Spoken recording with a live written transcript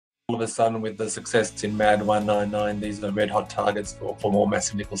all of a sudden, with the success in MAD 199, these are red hot targets for more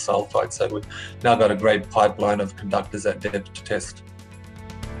massive nickel sulphide. So we've now got a great pipeline of conductors at depth to test.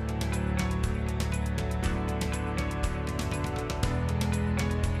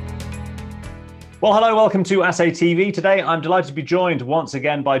 Well, hello, welcome to Assay TV. Today, I'm delighted to be joined once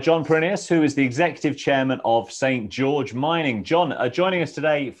again by John Prineas, who is the Executive Chairman of St. George Mining. John, joining us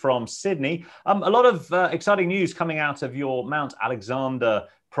today from Sydney. A lot of exciting news coming out of your Mount Alexander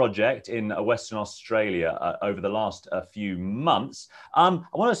project in Western Australia over the last few months. I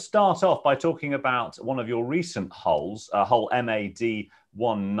want to start off by talking about one of your recent holes, hole MAD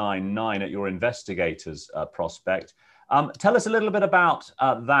 199 at your Investigators prospect. Tell us a little bit about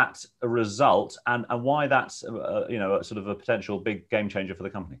that result and why that's sort of a potential big game changer for the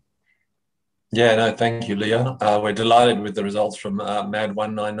company. Yeah, no, thank you, Leah. We're delighted with the results from MAD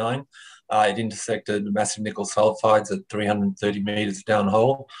 199. It intersected massive nickel sulphides at 330 meters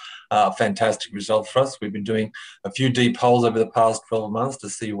downhole. Fantastic result for us. We've been doing a few deep holes over the past 12 months to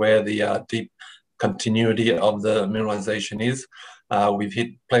see where the deep continuity of the mineralization is. We've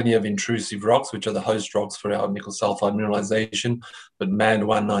hit plenty of intrusive rocks, which are the host rocks for our nickel sulphide mineralization, but MAD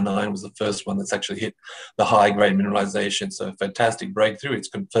 199 was the first one that's actually hit the high-grade mineralization. So a fantastic breakthrough. It's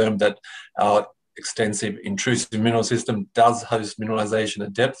confirmed that our extensive intrusive mineral system does host mineralization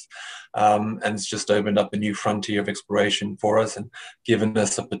at depth, and it's just opened up a new frontier of exploration for us and given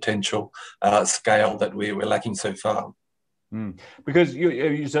us a potential scale that we're lacking so far. Because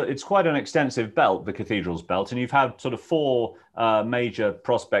it's quite an extensive belt, the Cathedrals belt, and you've had sort of four major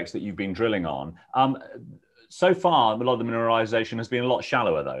prospects that you've been drilling on. So far, a lot of the mineralization has been a lot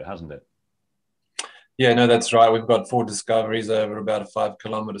shallower, though, hasn't it? Yeah, no, that's right. We've got 4 discoveries over about a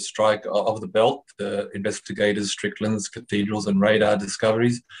 5-kilometre strike of the belt, the Investigators, Stricklands, Cathedrals and Radar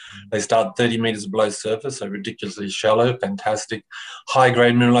discoveries. They start 30 metres below surface, so ridiculously shallow, fantastic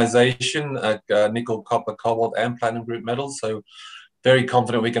high-grade mineralisation, nickel, copper, cobalt and platinum group metals. So very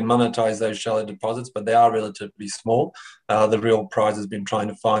confident we can monetize those shallow deposits, but they are relatively small. The real prize has been trying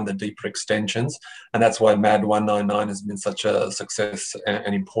to find the deeper extensions, and that's why MAD 199 has been such a success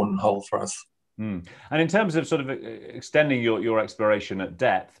and important hole for us. And in terms of sort of extending your exploration at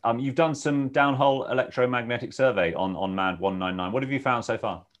depth, you've done some downhole electromagnetic survey on MAD 199. What have you found so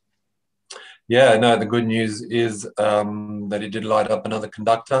far? Yeah, no, the good news is that it did light up another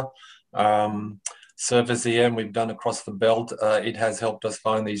conductor. Surface EM we've done across the belt, it has helped us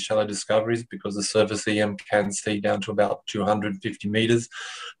find these shallow discoveries because the surface EM can see down to about 250 meters,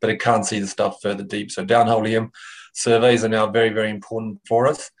 but it can't see the stuff further deep. So downhole EM surveys are now very, very important for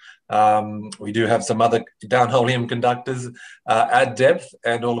us. We do have some other downhole EM conductors at depth,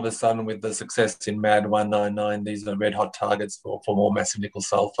 and all of a sudden, with the success in MAD 199, these are red hot targets for more massive nickel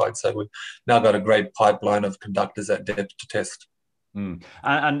sulphide. So we've now got a great pipeline of conductors at depth to test. And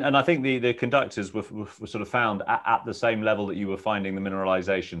I think the conductors were sort of found at the same level that you were finding the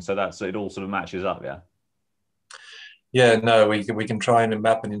mineralization. So it all sort of matches up, yeah. Yeah, no, we can try and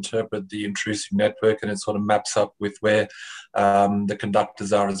map and interpret the intrusive network, and it sort of maps up with where the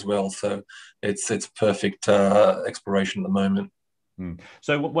conductors are as well. So it's perfect exploration at the moment.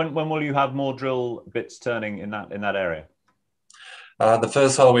 So when will you have more drill bits turning in that area? The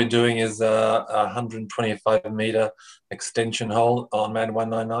first hole we're doing is a 125 meter extension hole on MAD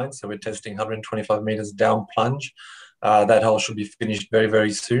 199. So we're testing 125 meters down plunge. That hole should be finished very,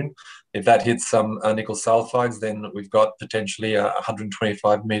 very soon. If that hits some nickel sulphides, then we've got potentially a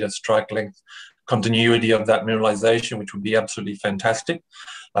 125 meter strike length continuity of that mineralization, which would be absolutely fantastic.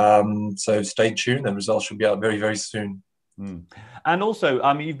 So stay tuned. The results should be out very, very soon. And also,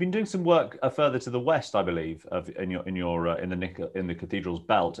 you've been doing some work further to the west, I believe, in the Cathedrals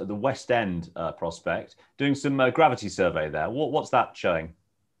belt at the West End prospect, doing some gravity survey there. What's that showing?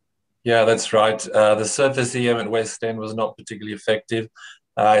 Yeah, that's right. The surface EM at West End was not particularly effective.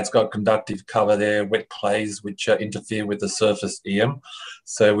 It's got conductive cover there, wet clays, which interfere with the surface EM.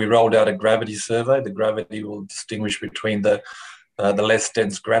 So we rolled out a gravity survey. The gravity will distinguish between the less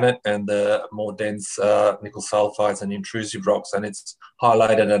dense granite and the more dense nickel sulphides and intrusive rocks. And it's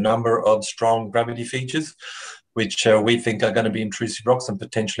highlighted a number of strong gravity features, which we think are going to be intrusive rocks and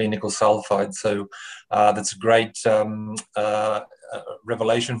potentially nickel sulphides. So that's a great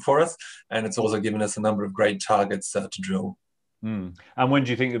revelation for us. And it's also given us a number of great targets to drill. And when do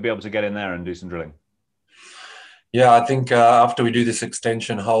you think you'll be able to get in there and do some drilling? Yeah, I think after we do this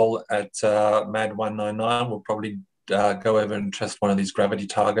extension hole at MAD 199, we'll probably go over and test one of these gravity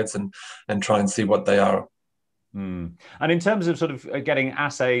targets and try and see what they are. And in terms of sort of getting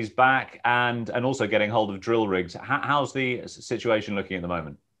assays back and also getting hold of drill rigs, how's the situation looking at the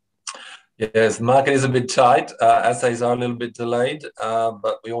moment? Yes, the market is a bit tight. Assays are a little bit delayed,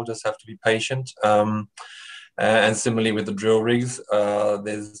 but we all just have to be patient. And similarly with the drill rigs,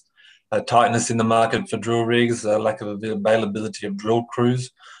 there's a tightness in the market for drill rigs, lack of availability of drill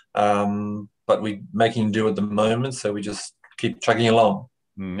crews. But we're making do at the moment, so we just keep chugging along.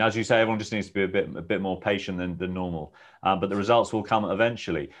 As you say, everyone just needs to be a bit more patient than normal, but the results will come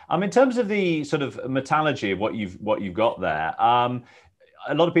eventually. In terms of the sort of metallurgy of what you've got there,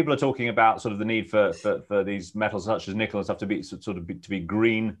 a lot of people are talking about sort of the need for these metals such as nickel and stuff to be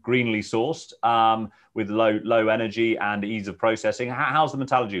greenly sourced, with low energy and ease of processing. How's the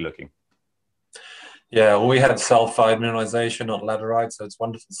metallurgy looking? Yeah, well, we have sulphide mineralization, not laterite, so it's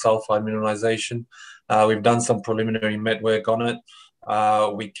wonderful sulphide mineralization. We've done some preliminary met work on it.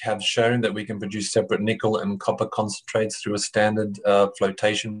 We have shown that we can produce separate nickel and copper concentrates through a standard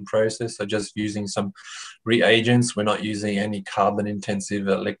flotation process. So just using some reagents, we're not using any carbon intensive,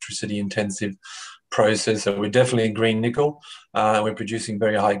 electricity intensive process. So we're definitely green nickel. We're producing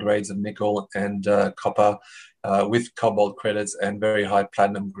very high grades of nickel and copper with cobalt credits and very high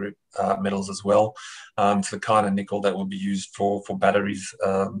platinum group metals as well. It's the kind of nickel that will be used for batteries,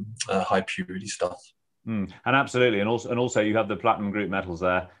 high purity stuff. And absolutely, and also you have the platinum group metals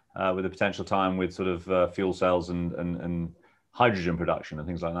there with the potential time with sort of fuel cells and hydrogen production and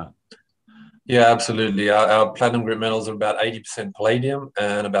things like that. Yeah, absolutely. Our platinum group metals are about 80% palladium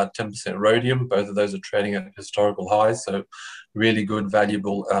and about 10% rhodium. Both of those are trading at historical highs, so really good,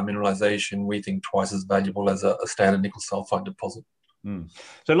 valuable mineralization. We think twice as valuable as a standard nickel sulfide deposit.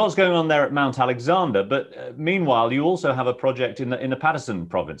 So lots going on there at Mount Alexander, but meanwhile, you also have a project in the Patterson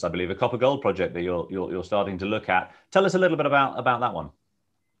province, I believe, a copper gold project that you're starting to look at. Tell us a little bit about that one.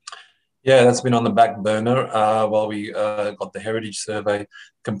 Yeah, that's been on the back burner while we got the heritage survey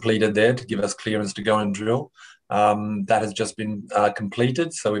completed there to give us clearance to go and drill. That has just been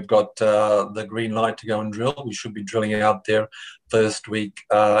completed, so we've got the green light to go and drill. We should be drilling out there first week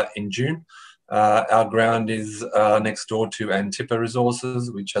in June. Our ground is next door to Antipa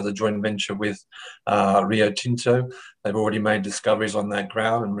Resources, which has a joint venture with Rio Tinto. They've already made discoveries on that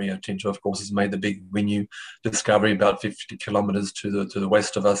ground, and Rio Tinto, of course, has made the big Winu discovery about 50 kilometres to the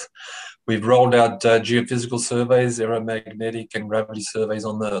west of us. We've rolled out geophysical surveys, aeromagnetic and gravity surveys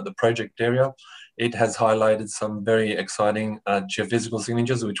on the project area. It has highlighted some very exciting geophysical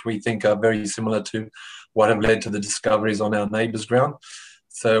signatures, which we think are very similar to what have led to the discoveries on our neighbour's ground.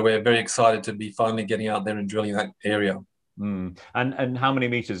 So we're very excited to be finally getting out there and drilling that area. And how many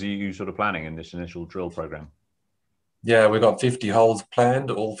meters are you sort of planning in this initial drill program? Yeah, we've got 50 holes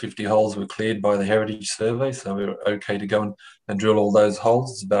planned. All 50 holes were cleared by the heritage survey, so we're okay to go and drill all those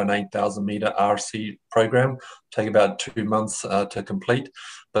holes. It's about an 8,000 meter RC program. Take about 2 months to complete,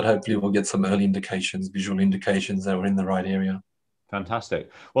 but hopefully we'll get some early indications, visual indications that we're in the right area. Fantastic.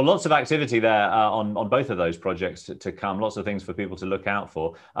 Well, lots of activity there on both of those projects to come. Lots of things for people to look out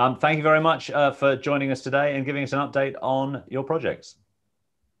for. Thank you very much for joining us today and giving us an update on your projects.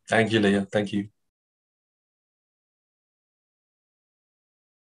 Thank you, Leah. Thank you.